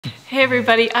Hey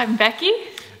everybody, I'm Becky.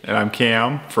 And I'm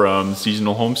Cam from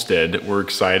Seasonal Homestead. We're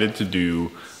excited to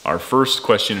do our first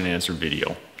question and answer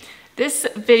video. This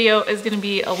video is going to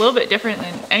be a little bit different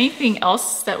than anything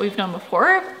else that we've done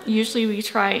before. Usually we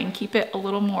try and keep it a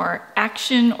little more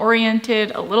action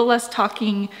oriented, a little less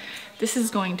talking. This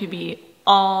is going to be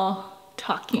all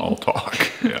talking. All talk,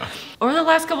 yeah. Over the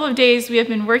last couple of days, we have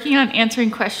been working on answering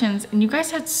questions, and you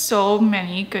guys had so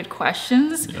many good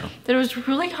questions that it was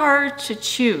really hard to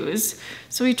choose.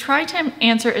 So we tried to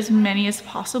answer as many as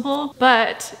possible,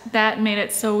 but that made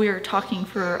it so we were talking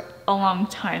for a long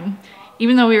time.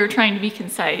 Even though we were trying to be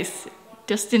concise,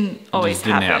 just didn't always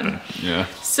happen. Yeah.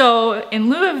 So in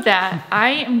lieu of that, I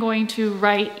am going to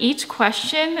write each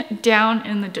question down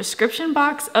in the description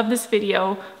box of this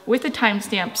video with a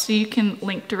timestamp so you can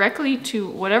link directly to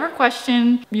whatever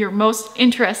question you're most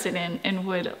interested in and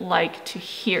would like to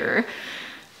hear,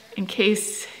 in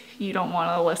case you don't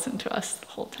want to listen to us the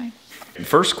whole time.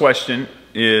 First question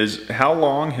is, how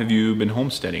long have you been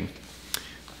homesteading?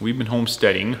 We've been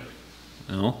homesteading,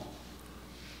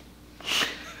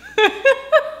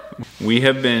 we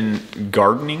have been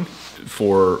gardening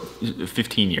for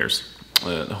 15 years.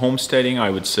 Homesteading,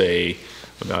 I would say,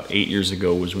 about 8 years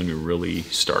ago was when we really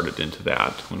started into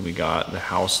that. When we got the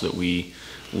house that we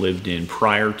lived in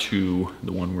prior to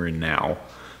the one we're in now,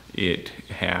 it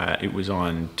was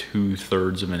on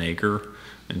 2/3 of an acre,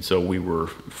 and so we were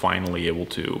finally able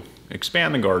to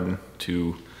expand the garden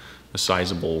to a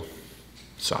sizable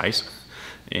size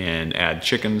and add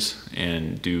chickens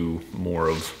and do more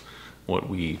of what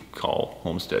we call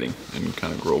homesteading and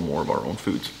kind of grow more of our own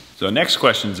foods. So next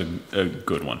question's a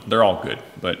good one. They're all good,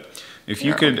 but if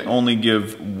you could only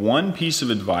give one piece of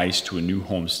advice to a new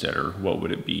homesteader, what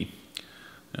would it be?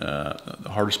 The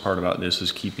hardest part about this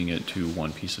is keeping it to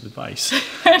one piece of advice.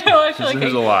 I know, I feel like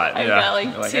there's a lot. I've got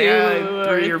like two,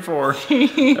 3 or 4.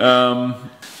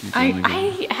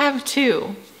 I have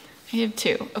two.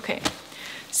 Okay.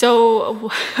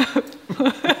 So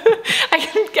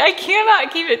I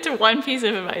cannot keep it to one piece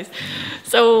of advice.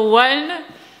 So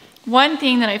one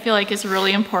thing that I feel like is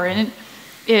really important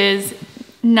is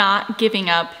not giving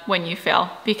up when you fail,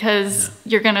 because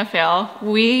you're gonna fail.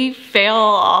 We fail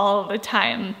all the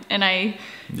time, and I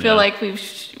feel like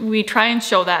we try and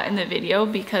show that in the video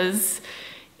because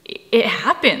it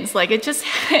happens. Like it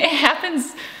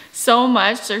happens so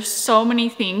much. There's so many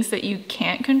things that you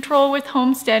can't control with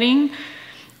homesteading.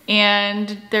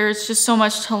 And there's just so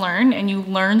much to learn, and you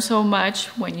learn so much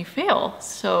when you fail.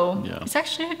 So it's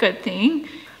actually a good thing.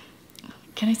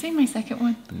 Can I say my second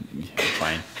one? Yeah,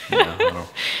 fine. Yeah,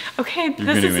 okay,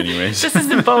 anyways. This is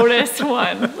a bonus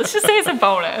one. Let's just say it's a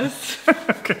bonus.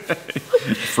 Okay.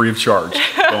 Free of charge.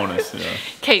 Bonus. Yeah.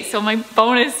 Okay, so my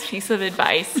bonus piece of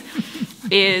advice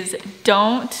is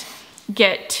don't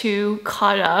get too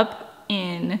caught up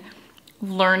in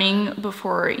learning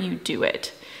before you do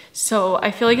it. So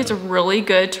I feel like it's really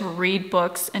good to read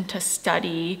books and to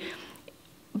study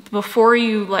before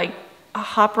you like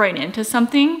hop right into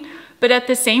something. But at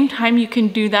the same time, you can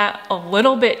do that a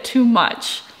little bit too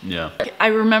much. Yeah. I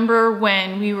remember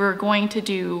when we were going to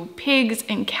do pigs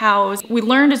and cows, we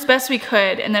learned as best we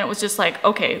could, and then it was just like,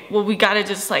 okay, well, we gotta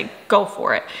just like go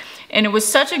for it. And it was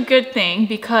such a good thing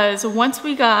because once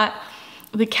we got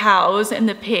the cows and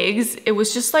the pigs, it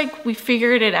was just like we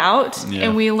figured it out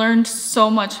and we learned so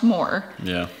much more.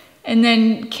 Yeah. And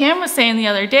then Cam was saying the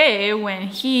other day when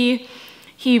he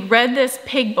read this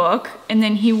pig book, and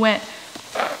then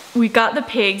we got the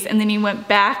pigs, and then he went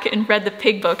back and read the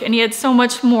pig book, and he had so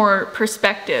much more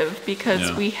perspective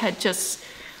because we had just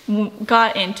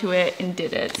got into it and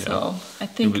did it. Yeah. So I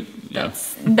think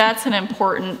that's an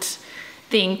important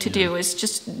thing to do, is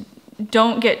just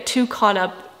don't get too caught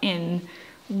up in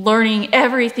learning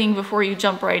everything before you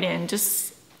jump right in.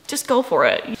 Just go for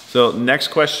it. So next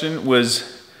question was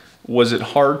it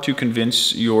hard to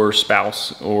convince your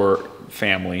spouse or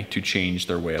family to change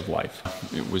their way of life?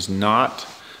 It was not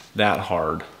that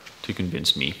hard to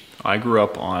convince me. I grew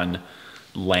up on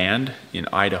land in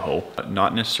Idaho,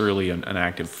 not necessarily an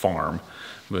active farm,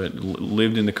 but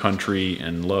lived in the country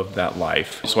and loved that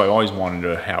life. So I always wanted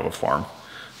to have a farm,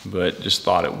 but just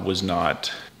thought it was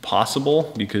not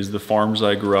possible because the farms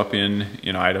I grew up in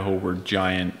Idaho were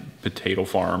giant potato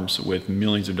farms with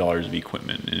millions of dollars of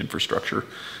equipment and infrastructure.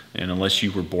 And unless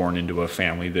you were born into a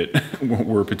family that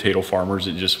were potato farmers,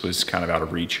 it just was kind of out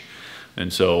of reach.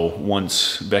 And so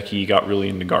once Becky got really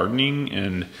into gardening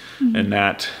and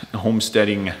that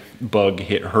homesteading bug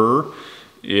hit her,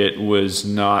 it was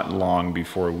not long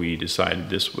before we decided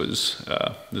this was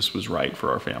right for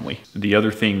our family. The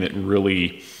other thing that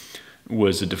really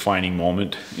was a defining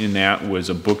moment in that was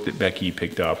a book that Becky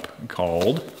picked up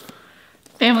called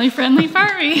family-friendly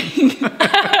farming.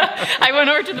 I went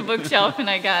over to the bookshelf and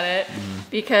I got it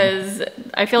because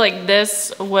I feel like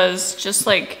this was just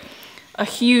like a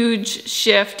huge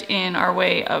shift in our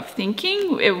way of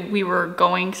thinking. We were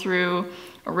going through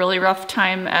a really rough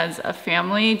time as a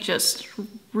family, just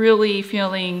really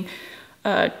feeling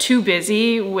too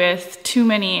busy with too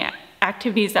many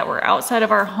activities that were outside of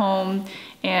our home,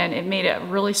 and it made it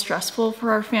really stressful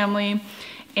for our family.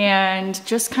 And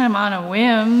just kind of on a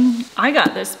whim, I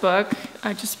got this book.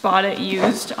 I just bought it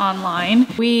used online.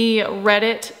 We read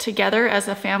it together as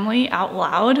a family out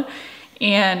loud,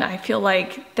 and I feel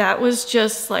like that was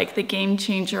just like the game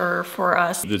changer for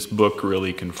us. This book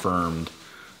really confirmed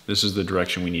this is the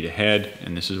direction we need to head,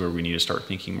 and this is where we need to start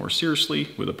thinking more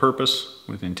seriously, with a purpose,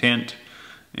 with intent,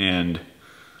 and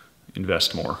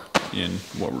invest more in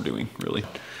what we're doing, really.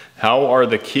 How are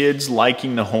the kids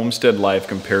liking the homestead life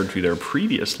compared to their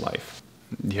previous life?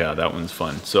 Yeah, that one's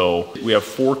fun. So we have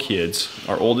 4 kids.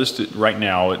 Our oldest right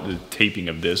now at the taping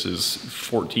of this is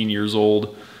 14 years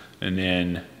old, and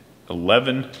then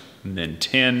 11, and then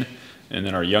 10, and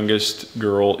then our youngest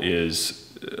girl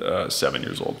is 7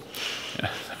 years old.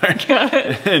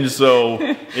 And so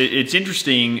it's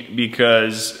interesting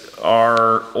because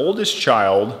our oldest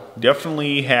child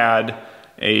definitely had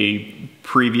a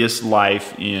previous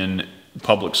life in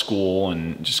public school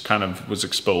and just kind of was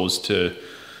exposed to,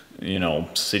 you know,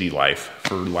 city life,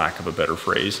 for lack of a better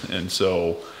phrase. And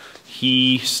so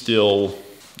he still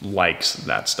likes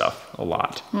that stuff a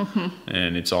lot.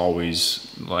 And it's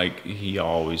always like, he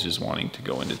always is wanting to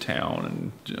go into town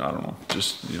and I don't know,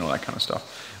 just, you know, that kind of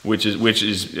stuff, which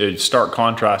is a stark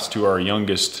contrast to our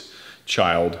youngest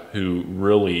child, who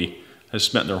really has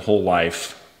spent their whole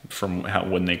life from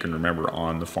when they can remember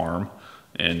on the farm.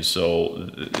 And so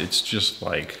it's just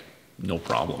like no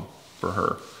problem for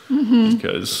her,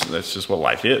 because that's just what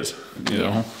life is, you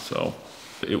know? So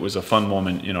it was a fun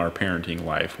moment in our parenting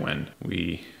life when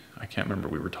I can't remember,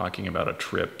 we were talking about a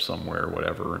trip somewhere or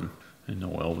whatever, and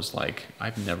Noelle was like,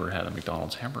 I've never had a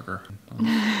McDonald's hamburger.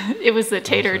 It was the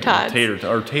tater tots. Tater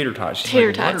tots.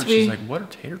 She's like, what are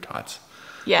tater tots?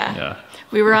 Yeah.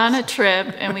 We were on a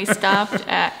trip and we stopped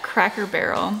at Cracker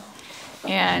Barrel,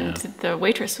 and the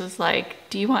waitress was like,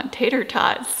 do you want tater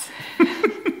tots?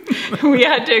 We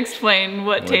had to explain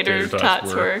what tater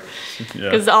tots were,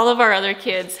 because all of our other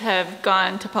kids have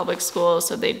gone to public school,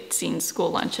 so they'd seen school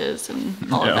lunches and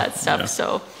all of that stuff.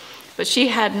 So, but she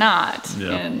had not,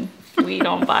 and we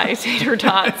don't buy tater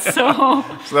tots. So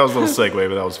that was a little segue,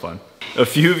 but that was fun. A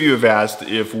few of you have asked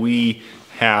if we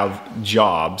have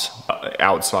jobs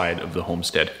outside of the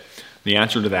homestead. The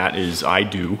answer to that is I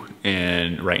do,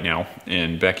 and right now,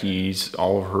 and Becky's,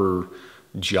 all of her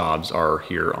jobs are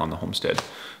here on the homestead.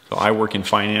 So I work in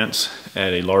finance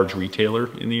at a large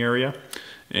retailer in the area,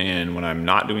 and when I'm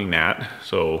not doing that,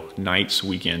 so nights,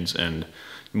 weekends, and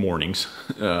mornings,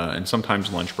 and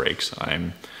sometimes lunch breaks,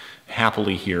 I'm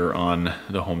happily here on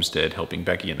the homestead helping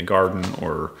Becky in the garden,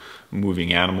 or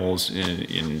moving animals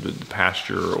in the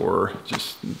pasture, or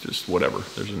just whatever.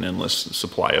 There's an endless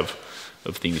supply of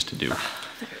things to do.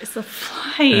 There's a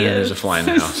fly. There's a fly in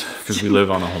the house because we live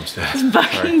on a homestead. It's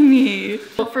bugging me.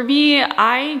 Well, for me,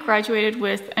 I graduated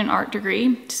with an art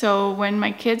degree. So when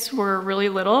my kids were really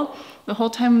little, the whole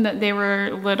time that they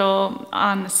were little,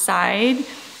 on the side,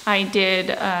 I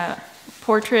did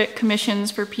portrait commissions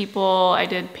for people. I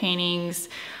did paintings,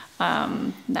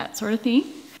 that sort of thing.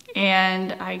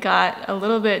 And I got a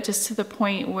little bit just to the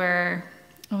point where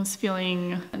I was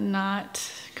feeling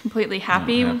not completely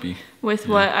happy with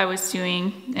what I was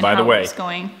doing and how it was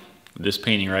going. This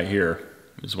painting right here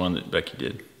is one that Becky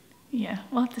did. Yeah,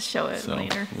 we'll have to show it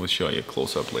later. We'll show you a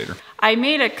close-up later. I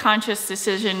made a conscious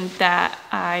decision that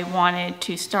I wanted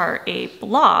to start a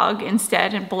blog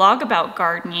instead, and blog about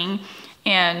gardening.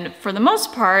 And for the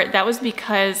most part, that was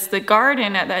because the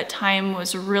garden at that time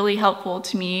was really helpful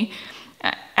to me.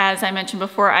 As I mentioned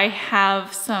before, I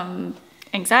have some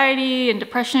anxiety and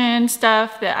depression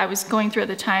stuff that I was going through at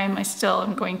the time. I still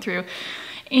am going through.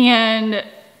 And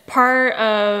part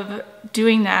of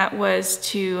doing that was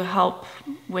to help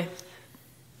with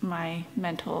my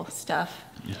mental stuff.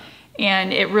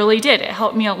 And it really did. It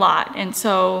helped me a lot. And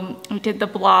so I did the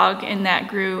blog, and that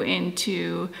grew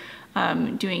into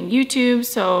doing YouTube.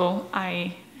 So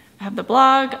I have the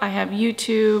blog, I have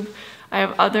YouTube, I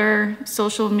have other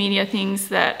social media things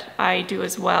that I do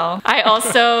as well. I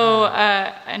also,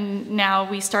 and now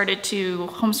we started to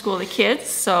homeschool the kids,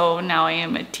 so now I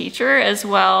am a teacher as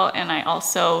well, and I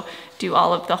also do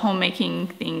all of the homemaking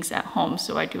things at home.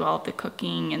 So I do all of the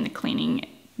cooking and the cleaning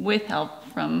with help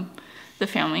from the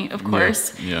family, of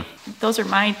course. Those are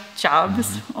my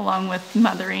jobs, along with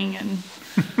mothering and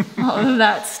all of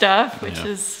that stuff, which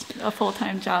is a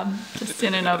full-time job just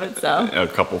in and of itself. A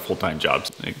couple full-time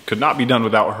jobs. It could not be done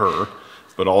without her,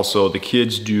 but also the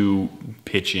kids do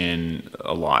pitch in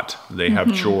a lot. They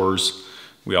have chores.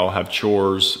 We all have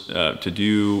chores to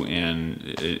do, and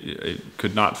it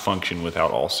could not function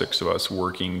without all 6 of us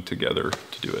working together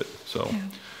to do it. So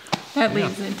that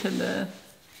leads into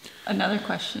another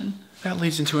question. That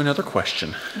leads into another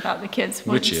question about the kids.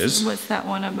 What's that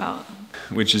one about?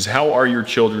 Which is, how are your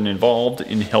children involved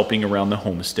in helping around the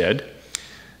homestead?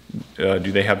 Do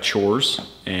they have chores,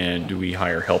 and do we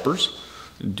hire helpers?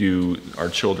 Do our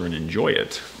children enjoy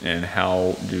it, and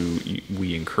how do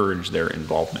we encourage their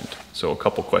involvement? So a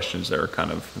couple questions there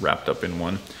kind of wrapped up in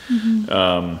one.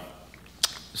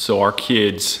 So our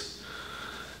kids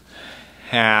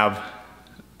have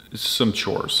some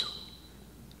chores.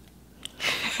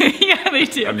 Yeah, they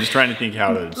do. I'm just trying to think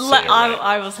how to say it right.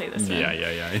 I will say this.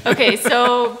 Yeah. Okay,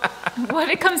 so what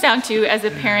it comes down to as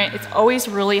a parent, it's always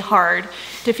really hard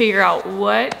to figure out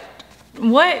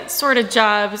what sort of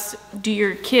jobs do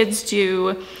your kids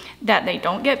do that they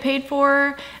don't get paid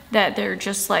for, that they're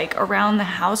just like around the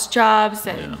house jobs,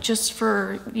 that just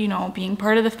for, you know, being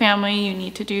part of the family, you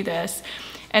need to do this.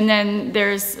 And then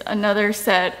there's another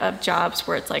set of jobs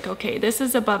where it's like, okay, this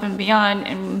is above and beyond,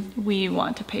 and we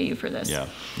want to pay you for this.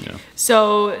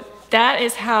 So that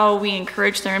is how we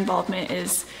encourage their involvement,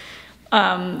 is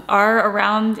are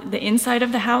around the inside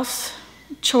of the house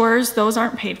chores. Those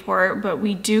aren't paid for, but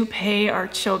we do pay our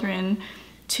children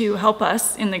to help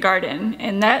us in the garden.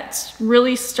 And that's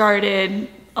really started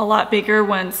a lot bigger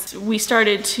once we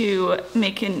started to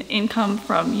make an income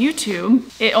from YouTube.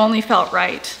 It only felt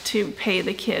right to pay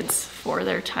the kids for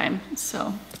their time.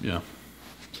 So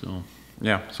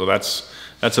so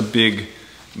that's a big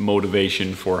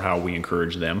motivation for how we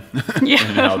encourage them and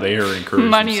how they are encouraged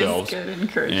Money themselves. Is good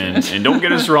encouragement. And don't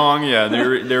get us wrong,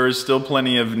 there is still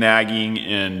plenty of nagging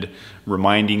and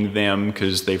reminding them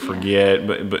because they forget,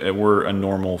 but we're a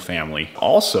normal family.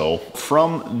 Also,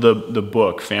 from the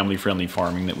book Family Friendly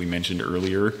Farming that we mentioned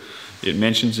earlier, it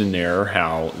mentions in there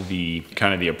how the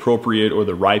kind of the appropriate or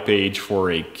the ripe age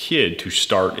for a kid to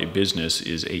start a business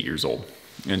is 8 years old.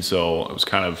 And so I was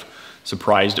kind of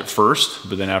surprised at first,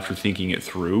 but then after thinking it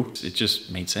through, it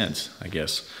just made sense, I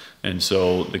guess. And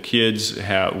so the kids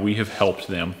we have helped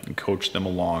them and coached them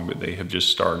along, but they have just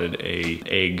started a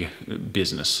egg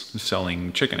business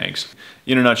selling chicken eggs.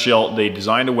 In a nutshell, they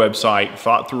designed a website,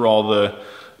 thought through all the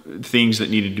things that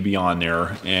needed to be on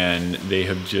there, and they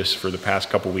have just, for the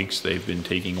past couple weeks, they've been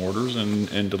taking orders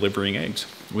and delivering eggs,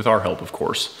 with our help, of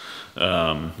course.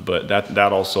 But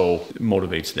that also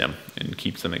motivates them and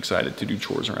keeps them excited to do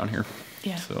chores around here.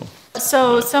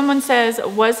 So someone says,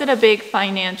 was it a big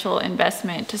financial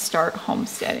investment to start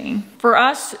homesteading? For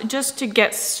us, just to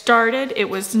get started, it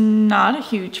was not a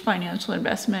huge financial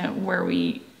investment where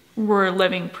we were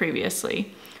living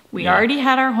previously. We already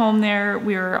had our home there.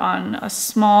 We were on a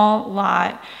small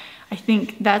lot. I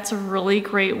think that's a really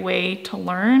great way to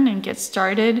learn and get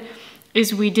started,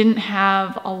 is we didn't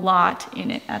have a lot in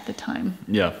it at the time.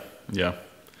 Yeah,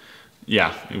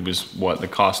 it was the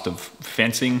cost of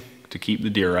fencing to keep the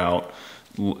deer out,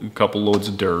 a couple loads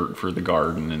of dirt for the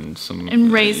garden,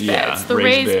 and raised beds. The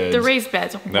raised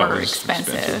beds were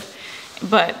expensive.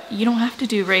 But you don't have to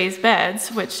do raised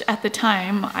beds, which at the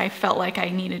time I felt like I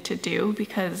needed to do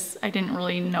because I didn't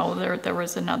really know there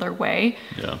was another way.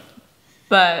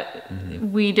 But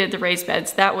we did the raised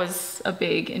beds. That was a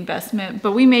big investment,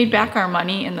 but we made back our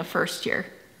money in the first year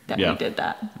that we did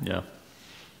that.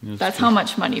 That's how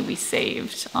much money we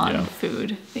saved on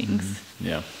food things.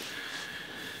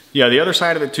 The other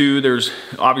side of it too, there's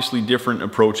obviously different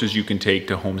approaches you can take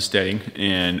to homesteading,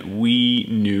 and we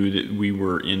knew that we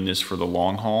were in this for the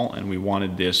long haul, and we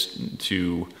wanted this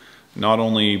to not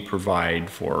only provide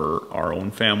for our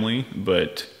own family,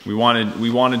 but we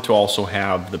wanted to also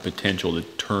have the potential to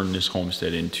turn this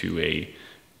homestead into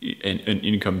an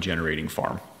income generating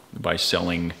farm by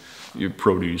selling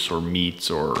produce or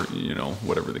meats or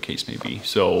whatever the case may be.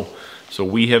 So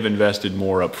we have invested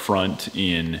more up front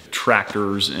in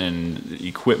tractors and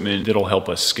equipment that'll help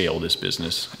us scale this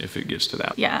business if it gets to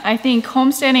that. Yeah, I think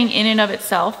homesteading in and of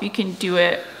itself, you can do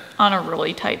it on a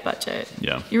really tight budget.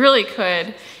 You really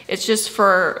could. It's just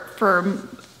for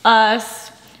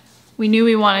us, we knew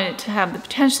we wanted it to have the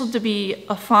potential to be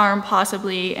a farm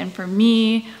possibly, and for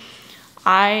me,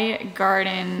 I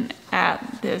garden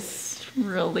at this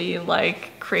really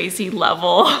crazy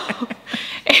level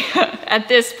at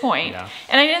this point.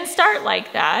 And I didn't start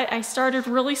like that. I started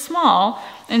really small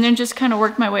and then just kind of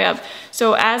worked my way up.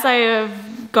 So as I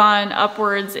have gone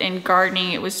upwards in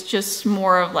gardening, it was just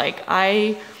more of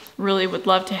I really would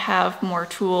love to have more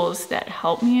tools that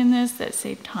help me in this, that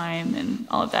save time and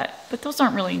all of that, but those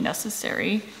aren't really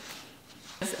necessary.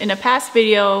 In a past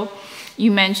video,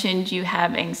 you mentioned you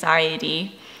have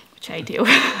anxiety, which I do.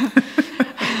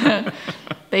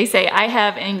 They say I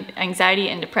have anxiety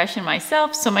and depression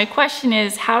myself, so my question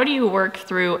is, how do you work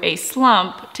through a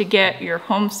slump to get your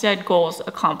homestead goals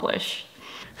accomplished?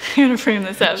 I'm gonna frame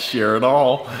this up. Share it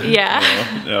all. Yeah.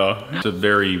 Yeah. It's a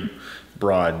very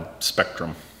broad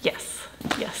spectrum. Yes,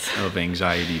 yes. Of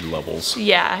anxiety levels.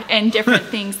 Yeah, and different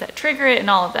things that trigger it and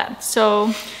all of that.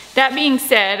 So that being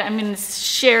said, I'm gonna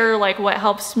share like what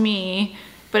helps me,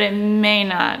 but it may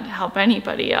not help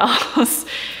anybody else.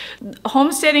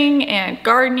 Homesteading and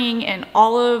gardening and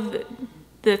all of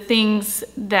the things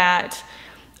that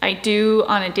I do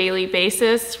on a daily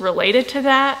basis related to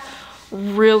that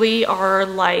really are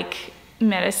like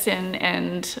medicine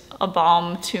and a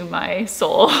balm to my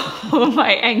soul,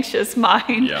 my anxious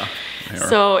mind. Yeah.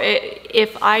 So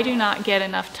if I do not get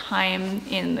enough time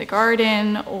in the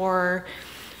garden or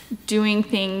doing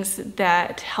things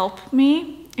that help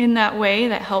me in that way,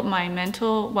 that help my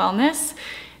mental wellness,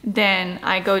 then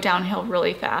I go downhill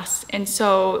really fast. And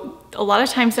so a lot of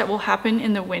times that will happen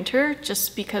in the winter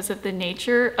just because of the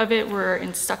nature of it.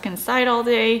 We're stuck inside all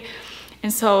day.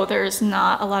 And so there's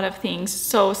not a lot of things.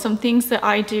 So some things that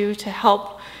I do to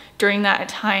help during that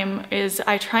time is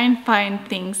I try and find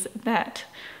things that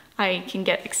I can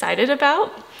get excited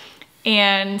about.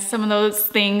 And some of those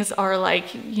things are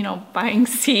like, you know, buying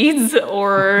seeds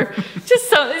or just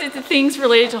some things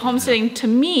related to homesteading. To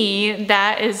me,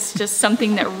 that is just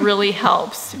something that really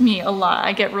helps me a lot.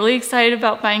 I get really excited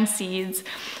about buying seeds.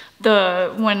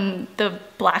 When the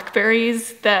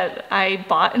blackberries that I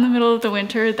bought in the middle of the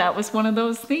winter, that was one of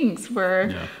those things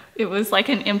where it was like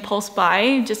an impulse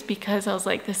buy just because I was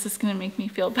like, this is gonna make me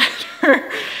feel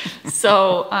better.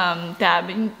 So but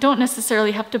you don't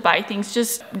necessarily have to buy things,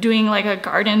 just doing like a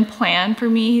garden plan for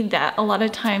me, that a lot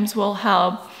of times will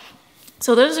help.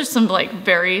 So those are some like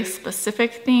very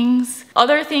specific things.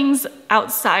 Other things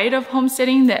outside of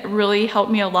homesteading that really help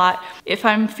me a lot, if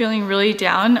I'm feeling really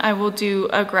down, I will do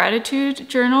a gratitude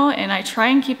journal, and I try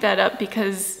and keep that up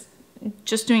because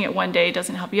just doing it one day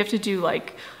doesn't help. You have to do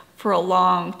like for a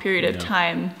long period of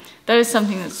time. That is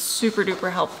something that's super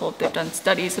duper helpful. They've done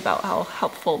studies about how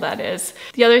helpful that is.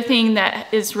 The other thing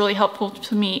that is really helpful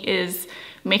to me is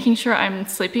making sure I'm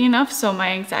sleeping enough so my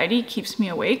anxiety keeps me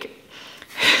awake.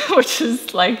 Which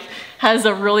is like, has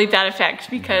a really bad effect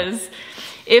because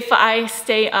if I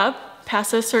stay up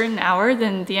past a certain hour,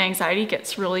 then the anxiety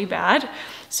gets really bad.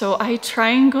 So I try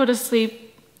and go to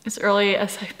sleep as early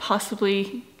as I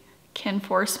possibly can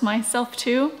force myself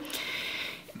to.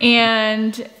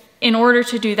 And in order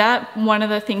to do that, one of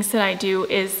the things that I do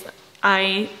is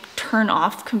I turn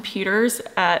off computers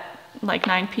at like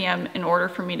 9 p.m. in order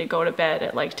for me to go to bed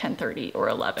at like 10:30 or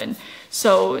 11.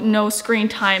 So no screen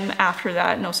time after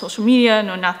that, no social media,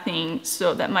 no nothing,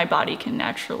 so that my body can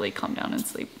naturally calm down and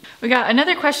sleep. We got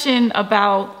another question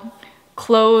about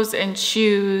clothes and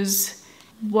shoes.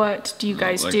 What do you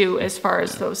guys do as far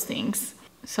as those things?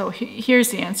 So here's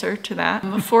the answer to that.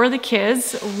 For the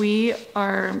kids, we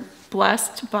are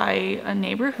blessed by a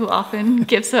neighbor who often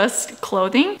gives us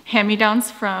clothing, hand-me-downs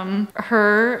from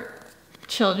her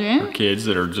children. Or kids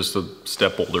that are just a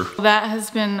step older. That has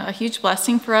been a huge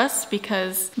blessing for us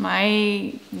because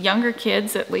my younger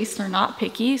kids at least are not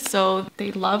picky, so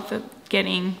they love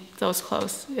getting those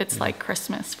clothes. It's like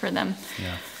Christmas for them.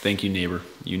 Yeah. Thank you, neighbor.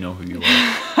 You know who you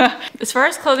are. As far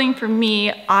as clothing for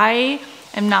me, I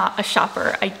am not a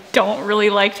shopper. I don't really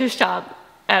like to shop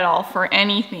at all for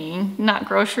anything. Not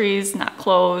groceries, not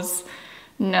clothes,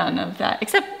 none of that,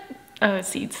 except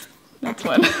seeds. That's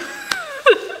one.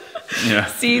 Yeah,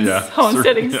 seeds,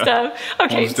 homesteading stuff.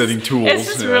 Okay, homesteading tools. It's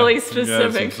just really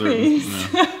specific things.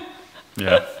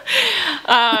 Yeah.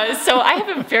 So I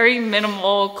have a very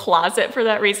minimal closet for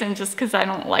that reason, just because I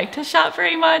don't like to shop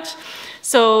very much.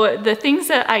 So the things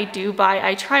that I do buy,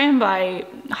 I try and buy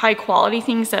high quality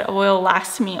things that will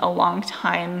last me a long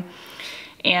time,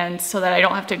 and so that I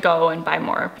don't have to go and buy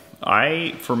more.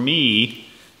 For me,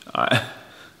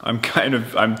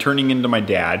 I'm turning into my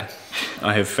dad.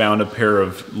 I have found a pair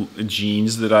of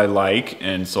jeans that I like,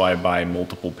 and so I buy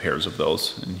multiple pairs of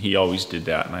those. And he always did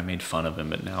that, and I made fun of him,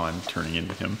 but now I'm turning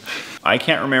into him. I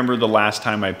can't remember the last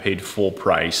time I paid full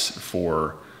price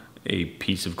for a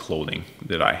piece of clothing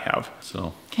that I have.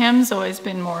 So Cam's always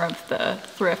been more of the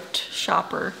thrift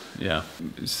shopper. Yeah.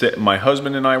 My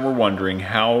husband and I were wondering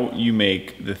how you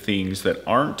make the things that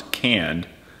aren't canned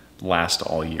last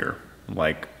all year.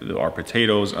 like our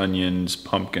potatoes, onions,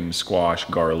 pumpkin, squash,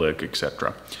 garlic,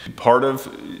 etc. Part of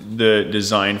the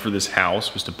design for this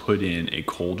house was to put in a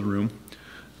cold room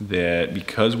that,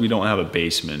 because we don't have a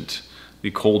basement,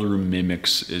 the cold room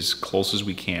mimics as close as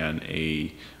we can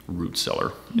a root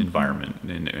cellar environment.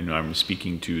 And I'm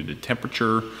speaking to the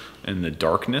temperature and the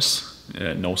darkness,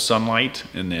 no sunlight,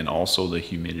 and then also the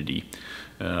humidity.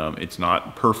 It's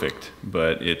not perfect,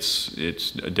 but it's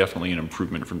definitely an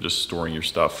improvement from just storing your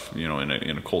stuff, you know,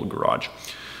 in a cold garage.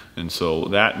 And so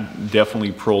that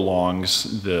definitely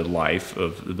prolongs the life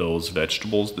of those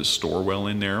vegetables that store well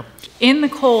in there. In the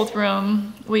cold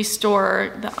room, we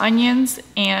store the onions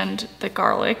and the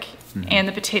garlic and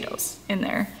the potatoes in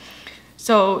there.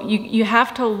 So you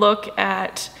have to look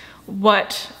at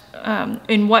what,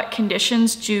 in what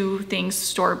conditions do things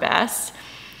store best.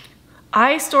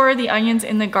 I store the onions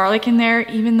and the garlic in there,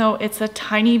 even though it's a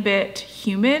tiny bit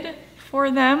humid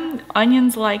for them.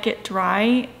 Onions like it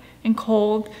dry and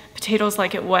cold, potatoes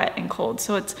like it wet and cold.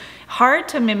 So it's hard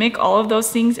to mimic all of those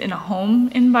things in a home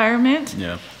environment.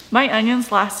 Yeah. My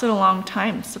onions lasted a long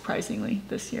time, surprisingly,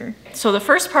 this year. So the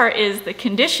first part is the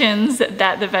conditions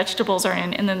that the vegetables are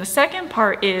in, and then the second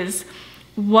part is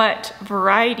what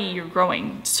variety you're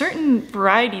growing. Certain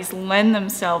varieties lend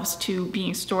themselves to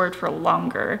being stored for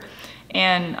longer.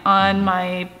 And on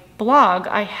my blog,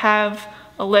 I have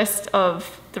a list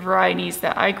of the varieties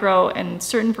that I grow and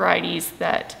certain varieties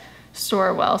that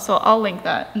store well. So I'll link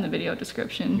that in the video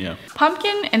description. Yeah.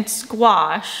 Pumpkin and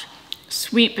squash,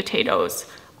 sweet potatoes.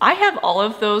 I have all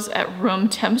of those at room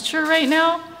temperature right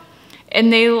now,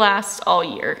 and they last all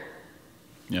year.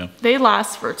 Yeah. They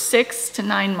last for 6 to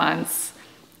 9 months,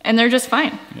 and they're just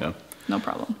fine. Yeah. No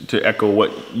problem. To echo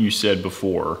what you said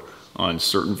before, on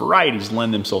certain varieties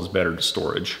lend themselves better to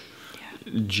storage.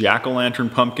 Yeah.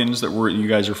 Jack-o'-lantern pumpkins that you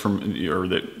guys are from, or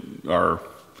that are,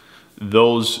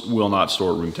 those will not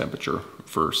store at room temperature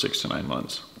for 6 to 9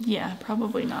 months. Yeah,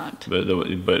 probably not. But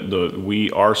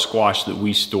our squash that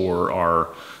we store are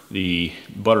the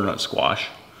butternut squash.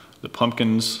 The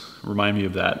pumpkins remind me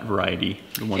of that variety.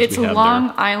 The ones it's we have Long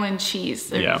there. Island cheese.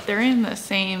 They're in the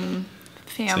same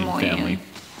family,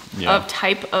 Yeah. of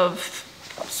type of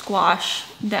squash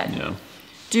that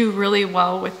do really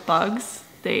well with bugs.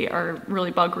 They are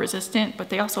really bug resistant, but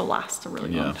they also last a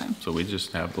really long time. So we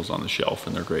just have those on the shelf,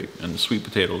 and they're great. And the sweet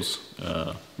potatoes,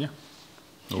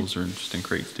 those are just in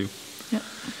crates too. Yep.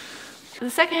 The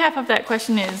second half of that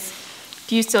question is,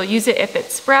 do you still use it if it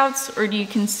sprouts, or do you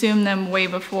consume them way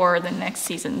before the next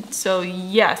season? So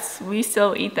yes, we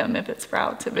still eat them if it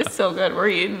sprouts. If it's so good, we're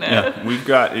eating it.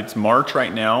 Yeah, it's March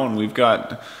right now, and we've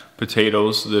got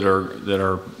potatoes that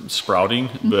are sprouting,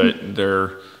 but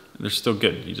they're still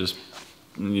good. You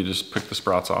just pick the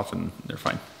sprouts off and they're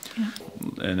fine. Yeah.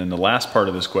 And then the last part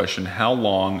of this question, how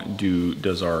long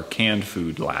does our canned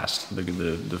food last,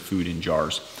 the food in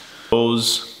jars?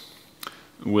 Those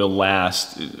will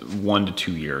last 1 to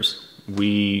 2 years.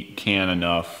 We can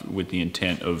enough with the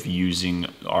intent of using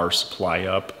our supply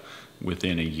up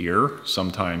within a year.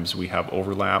 Sometimes we have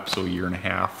overlap, so 1.5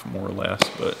 years more or less,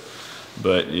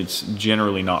 but it's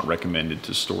generally not recommended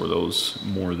to store those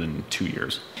more than 2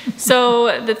 years.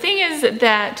 So the thing is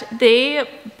that they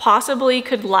possibly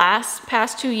could last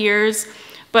past 2 years,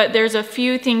 but there's a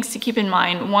few things to keep in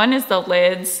mind. One is the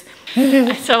lids.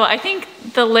 So I think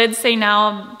the lids say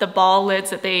now, the ball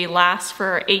lids, that they last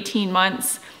for 18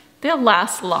 months. They'll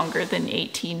last longer than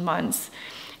 18 months.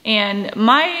 And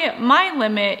my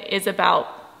limit is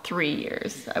about 3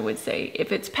 years, I would say.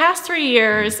 If it's past 3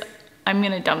 years, I'm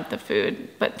gonna dump the food.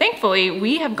 But thankfully,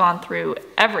 we have gone through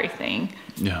everything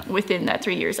within that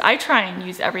 3 years. I try and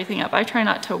use everything up. I try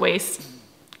not to waste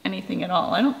anything at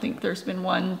all. I don't think there's been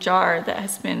one jar that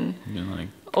has been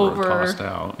tossed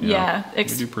out. Yeah. We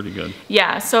do pretty good.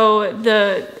 Yeah, so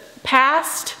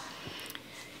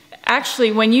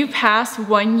actually when you pass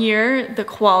 1 year, the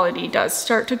quality does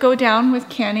start to go down with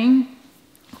canning.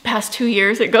 Past 2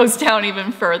 years, it goes down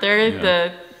even further.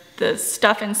 Yeah. The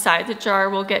stuff inside the jar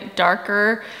will get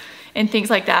darker and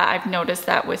things like that. I've noticed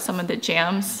that with some of the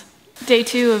jams. Day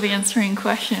 2 of answering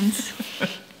questions.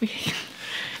 We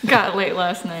got late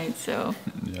last night, so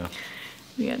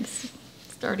we had to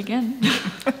start again.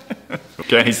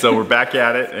 Okay, so we're back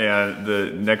at it, and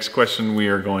the next question we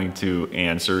are going to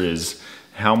answer is,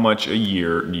 how much a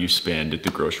year do you spend at the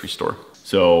grocery store?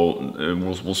 So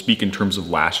we'll speak in terms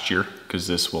of last year, because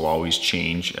this will always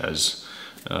change as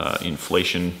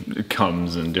inflation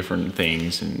comes and different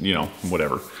things and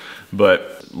whatever.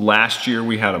 But last year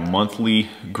we had a monthly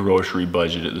grocery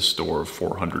budget at the store of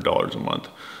 $400 a month.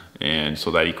 And so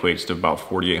that equates to about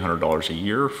 $4,800 a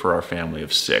year for our family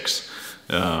of 6.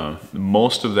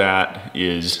 Most of that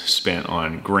is spent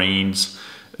on grains,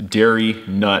 dairy,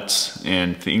 nuts,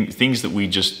 and things that we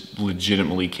just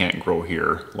legitimately can't grow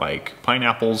here, like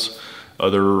pineapples,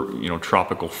 other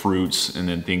tropical fruits, and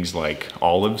then things like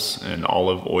olives and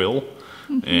olive oil,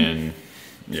 and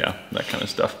yeah, that kind of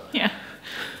stuff. Yeah.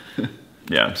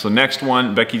 Yeah, so next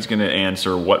one, Becky's gonna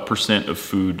answer what % of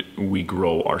food we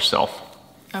grow ourselves.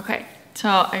 Okay, so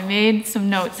I made some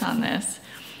notes on this,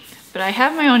 but I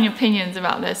have my own opinions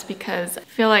about this because I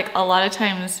feel like a lot of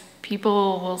times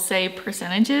people will say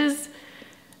percentages,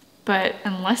 but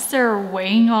unless they're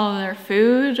weighing all of their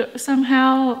food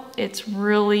somehow, it's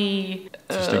really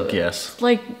just a guess.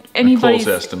 Like close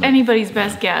estimate. anybody's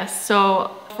best guess.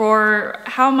 So for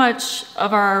how much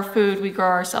of our food we grow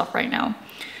ourselves right now.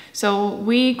 So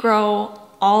we grow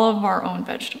all of our own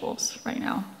vegetables right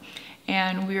now.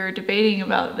 And we were debating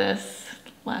about this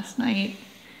last night.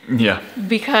 Yeah.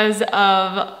 Because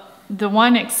of the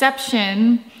one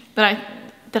exception that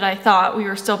I thought we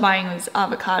were still buying was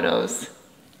avocados.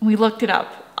 We looked it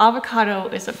up. Avocado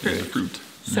is a fruit. It's a fruit.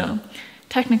 So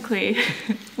technically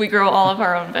we grow all of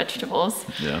our own vegetables.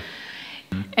 Yeah.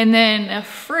 And then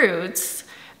fruits.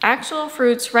 Actual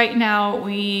fruits right now,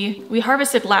 we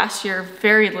harvested last year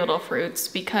very little fruits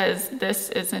because this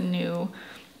is a new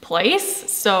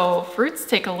place. So fruits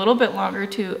take a little bit longer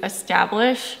to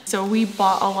establish. So we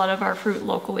bought a lot of our fruit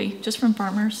locally, just from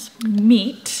farmers.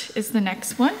 Meat is the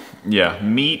next one. Yeah,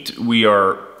 meat, we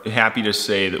are happy to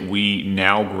say that we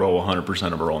now grow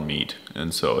 100% of our own meat.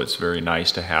 And so it's very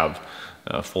nice to have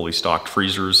fully stocked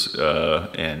freezers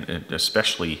and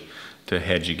especially to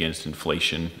hedge against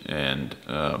inflation, and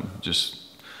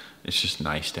it's just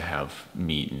nice to have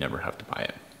meat and never have to buy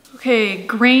it. Okay,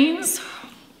 grains.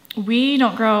 We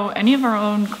don't grow any of our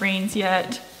own grains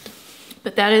yet,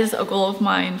 but that is a goal of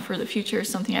mine for the future,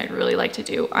 something I'd really like to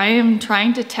do. I am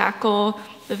trying to tackle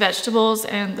the vegetables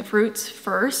and the fruits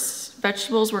first.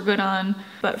 Vegetables we're good on,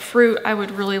 but fruit, I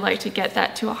would really like to get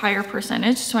that to a higher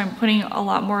percentage, so I'm putting a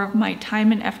lot more of my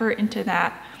time and effort into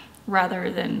that rather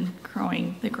than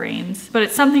growing the grains. But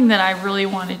it's something that I really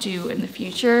want to do in the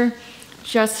future.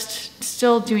 Just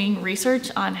still doing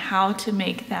research on how to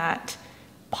make that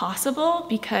possible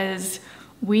because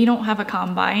we don't have a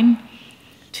combine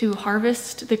to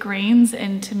harvest the grains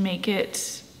and to make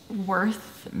it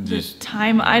worth the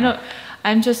time.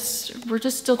 We're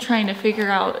just still trying to figure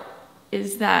out,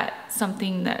 is that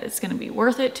something that is going to be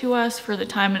worth it to us for the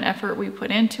time and effort we put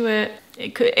into it?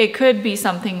 It could be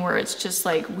something where it's just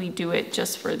like we do it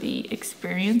just for the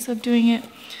experience of doing it,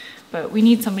 but we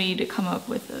need somebody to come up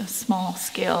with a small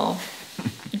scale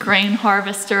grain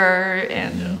harvester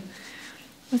and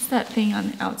what's that thing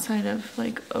on the outside of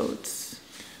like oats?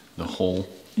 The hull?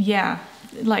 Yeah,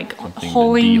 like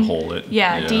hulling. De-hull it.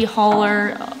 Yeah,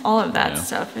 de-huller, all of that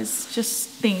stuff is just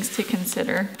things to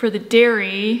consider. For the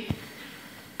dairy,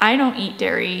 I don't eat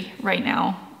dairy right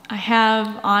now. I have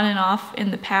on and off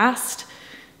in the past.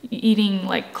 Eating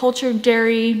like cultured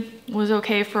dairy was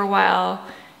okay for a while,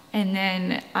 and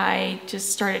then I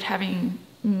just started having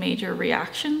major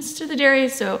reactions to the dairy,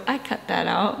 so I cut that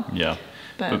out. Yeah,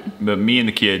 but me and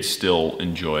the kids still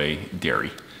enjoy dairy.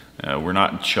 We're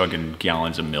not chugging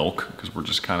gallons of milk because we're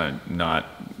just kind of not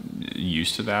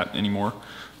used to that anymore,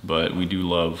 but we do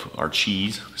love our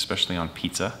cheese, especially on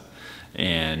pizza,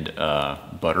 and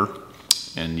butter,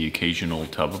 and the occasional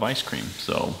tub of ice cream.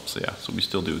 So we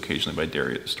still do occasionally buy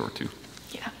dairy at the store too.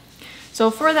 Yeah.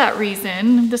 So for that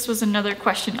reason, this was another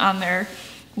question on there.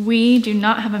 We do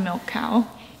not have a milk cow,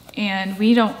 and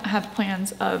we don't have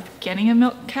plans of getting a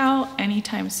milk cow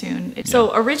anytime soon. Yeah.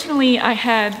 So originally I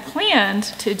had planned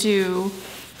to do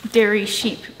dairy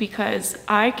sheep because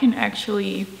I can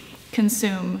actually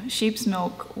consume sheep's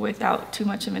milk without too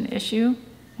much of an issue.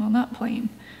 Well, not plain.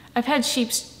 I've had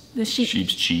sheep's cheese.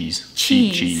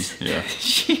 Sheep cheese, yeah.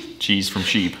 Cheese from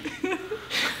sheep.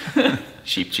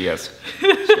 Sheep cheese.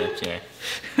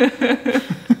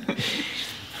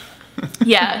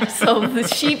 Yeah, so the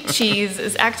sheep cheese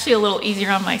is actually a little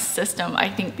easier on my system, I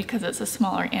think, because it's a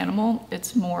smaller animal.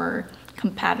 It's more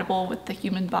compatible with the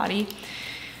human body.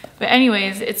 But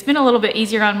anyways, it's been a little bit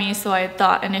easier on me, so I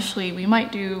thought initially we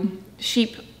might do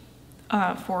sheep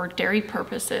for dairy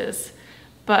purposes.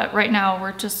 But right now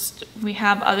we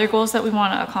have other goals that we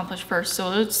want to accomplish first,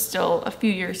 so it's still a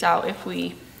few years out if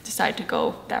we decide to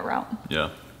go that route.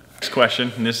 Yeah. Next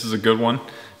question, and this is a good one.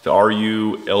 Are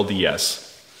you LDS?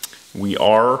 We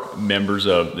are members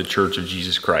of the Church of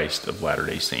Jesus Christ of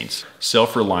Latter-day Saints.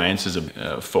 Self-reliance is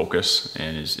a focus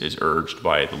and is urged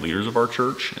by the leaders of our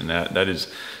church, and that is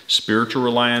spiritual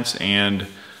reliance and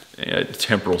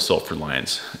temporal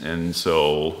self-reliance. And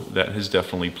so that has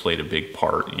definitely played a big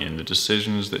part in the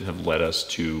decisions that have led us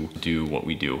to do what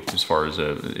we do. As far as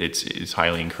it's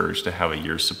highly encouraged to have a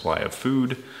year's supply of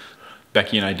food.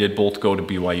 Becky and I did both go to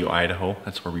BYU, Idaho.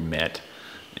 That's where we met.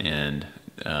 And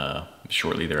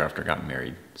shortly thereafter got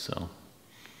married, so.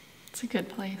 It's a good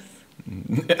place.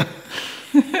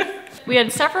 We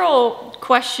had several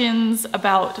questions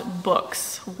about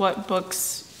books. What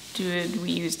books did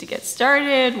we use to get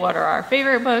started? What are our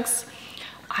favorite books?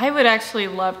 I would actually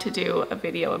love to do a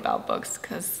video about books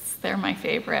because they're my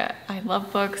favorite. I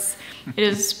love books. It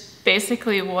is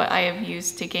basically what I have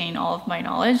used to gain all of my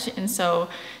knowledge, and so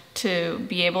to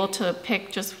be able to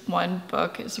pick just one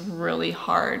book is really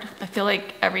hard. I feel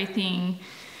like everything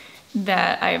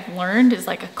that I've learned is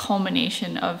like a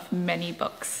culmination of many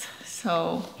books.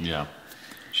 So yeah,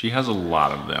 she has a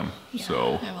lot of them. Yeah,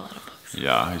 so I have a lot of books.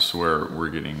 Yeah, I swear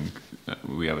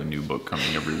we have a new book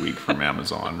coming every week from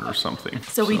Amazon or something.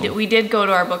 So we did go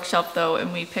to our bookshelf though,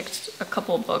 and we picked a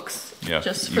couple books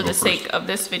just for the sake of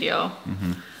this video.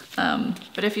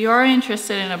 But if you are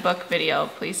interested in a book video,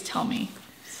 please tell me.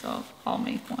 So I'll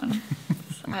make one.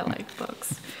 I like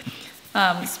books.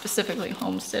 Specifically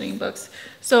homesteading books.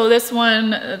 So this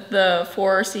one, the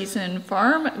 4-Season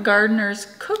Farm Gardener's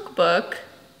Cookbook.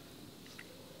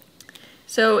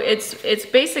 So it's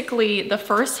basically, the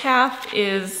first half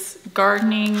is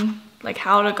gardening, like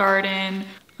how to garden,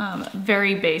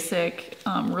 very basic,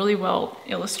 really well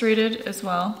illustrated as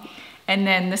well. And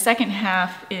then the second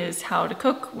half is how to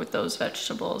cook with those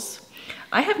vegetables.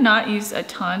 I have not used a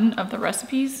ton of the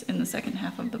recipes in the second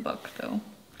half of the book though.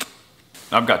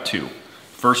 I've got two.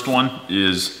 First one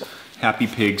is Happy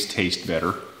Pigs Taste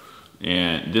Better.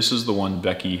 And this is the one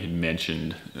Becky had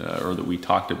mentioned, or that we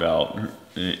talked about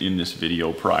in this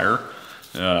video prior.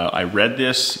 I read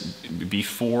this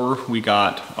before we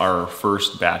got our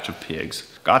first batch of pigs.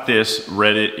 Got this,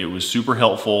 read it, it was super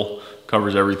helpful,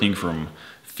 covers everything from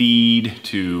feed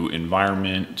to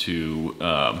environment to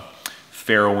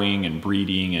farrowing and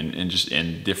breeding and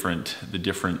the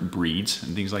different breeds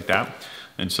and things like that.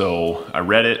 And so I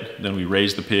read it, then we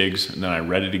raised the pigs, and then I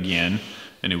read it again,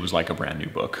 and it was like a brand new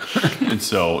book. And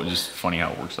so just funny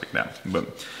how it works like that.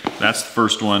 But that's the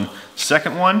first one.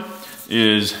 Second one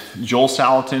is Joel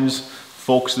Salatin's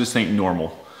Folks, This Ain't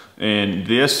Normal. And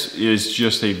this is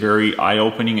just a very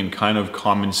eye-opening and kind of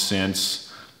common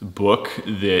sense book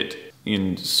that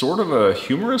in sort of a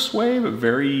humorous way, but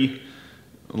very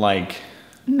like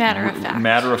matter of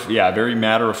fact. Very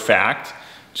matter of fact.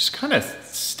 Just kind of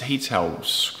states how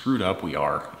screwed up we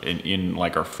are in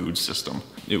like our food system.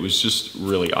 It was just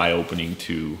really eye-opening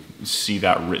to see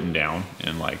that written down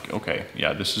and like, okay,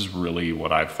 yeah, this is really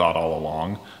what I've thought all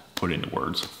along, put into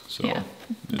words. So yeah,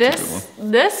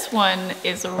 this one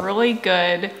is really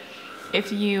good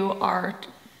if you are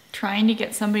trying to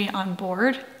get somebody on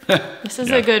board. This is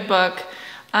a good book.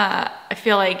 I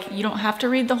feel like you don't have to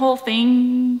read the whole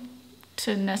thing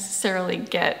to necessarily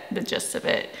get the gist of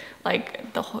it.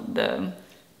 Like the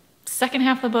second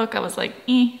half of the book, I was like,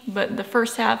 but the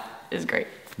first half is great.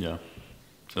 Yeah.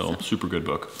 So super good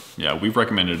book. Yeah, we've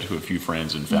recommended it to a few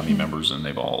friends and family members, and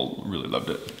they've all really loved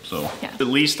it. So at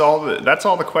least that's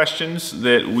all the questions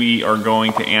that we are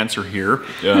going to answer here.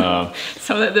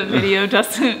 So that the video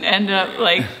doesn't end up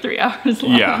like 3 hours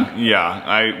long.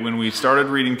 Yeah. When we started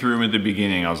reading through them at the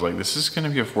beginning, I was like, this is going to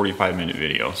be a 45-minute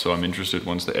video. So I'm interested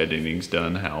once the editing's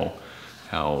done how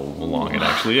long it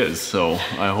actually is. So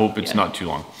I hope it's not too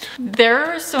long. There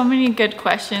are so many good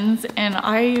questions, and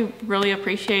I really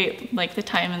appreciate like the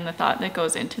time and the thought that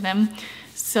goes into them.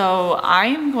 So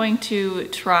I'm going to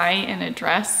try and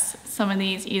address some of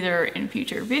these either in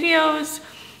future videos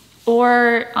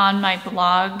or on my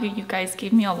blog. You guys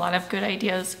gave me a lot of good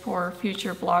ideas for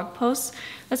future blog posts.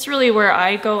 That's really where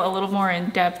I go a little more in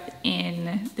depth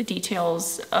in the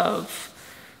details of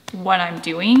what I'm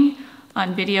doing.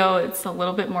 On video, it's a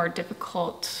little bit more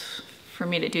difficult for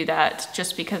me to do that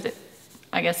just because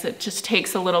I guess it just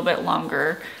takes a little bit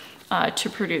longer to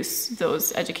produce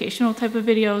those educational type of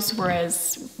videos.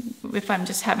 Whereas if I'm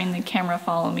just having the camera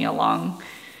follow me along,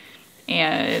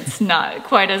 and it's not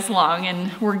quite as long,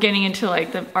 and we're getting into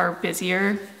like our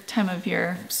busier time of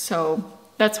year. So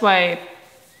that's why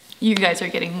you guys are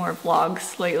getting more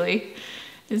vlogs lately,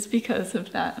 is because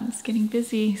of that. I'm just getting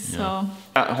busy, so.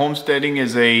 Homesteading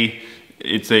is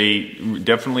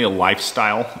definitely a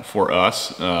lifestyle for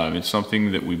us. It's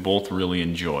something that we both really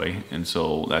enjoy, and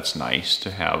so that's nice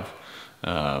to have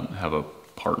a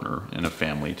partner and a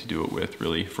family to do it with,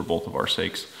 really, for both of our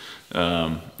sakes.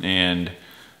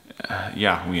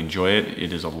 Yeah, we enjoy it.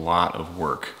 It is a lot of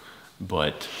work,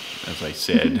 but as I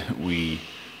said, we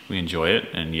we enjoy it.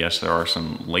 And yes, there are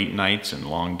some late nights and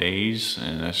long days,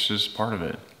 and that's just part of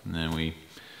it. And then we,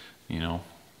 you know,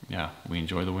 yeah, we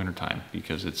enjoy the wintertime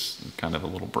because it's kind of a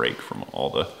little break from all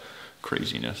the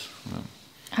craziness.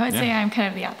 I would say I'm kind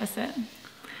of the opposite.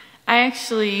 I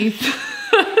actually,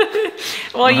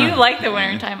 well, you like the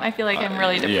wintertime. I feel like I'm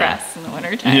really depressed in the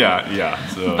wintertime. Yeah.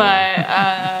 So,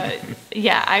 but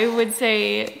yeah, I would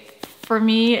say for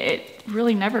me, it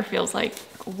really never feels like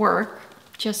work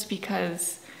just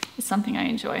because it's something I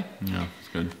enjoy. Yeah, it's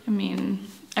good. I mean,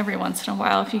 every once in a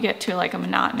while, if you get to like a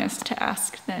monotonous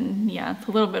task, then yeah, it's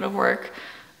a little bit of work.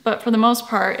 But for the most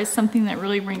part, it's something that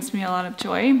really brings me a lot of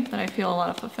joy, that I feel a lot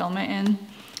of fulfillment in,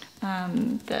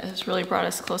 that has really brought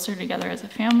us closer together as a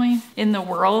family. In the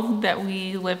world that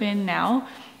we live in now,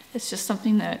 it's just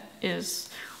something that is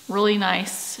really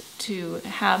nice to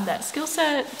have that skill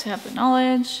set, to have the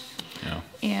knowledge,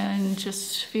 and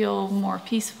just feel more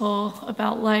peaceful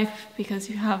about life because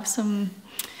you have some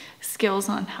skills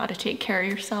on how to take care of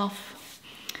yourself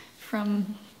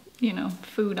from, you know,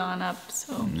 food on up.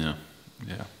 So yeah,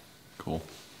 cool.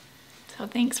 So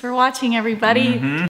thanks for watching, everybody.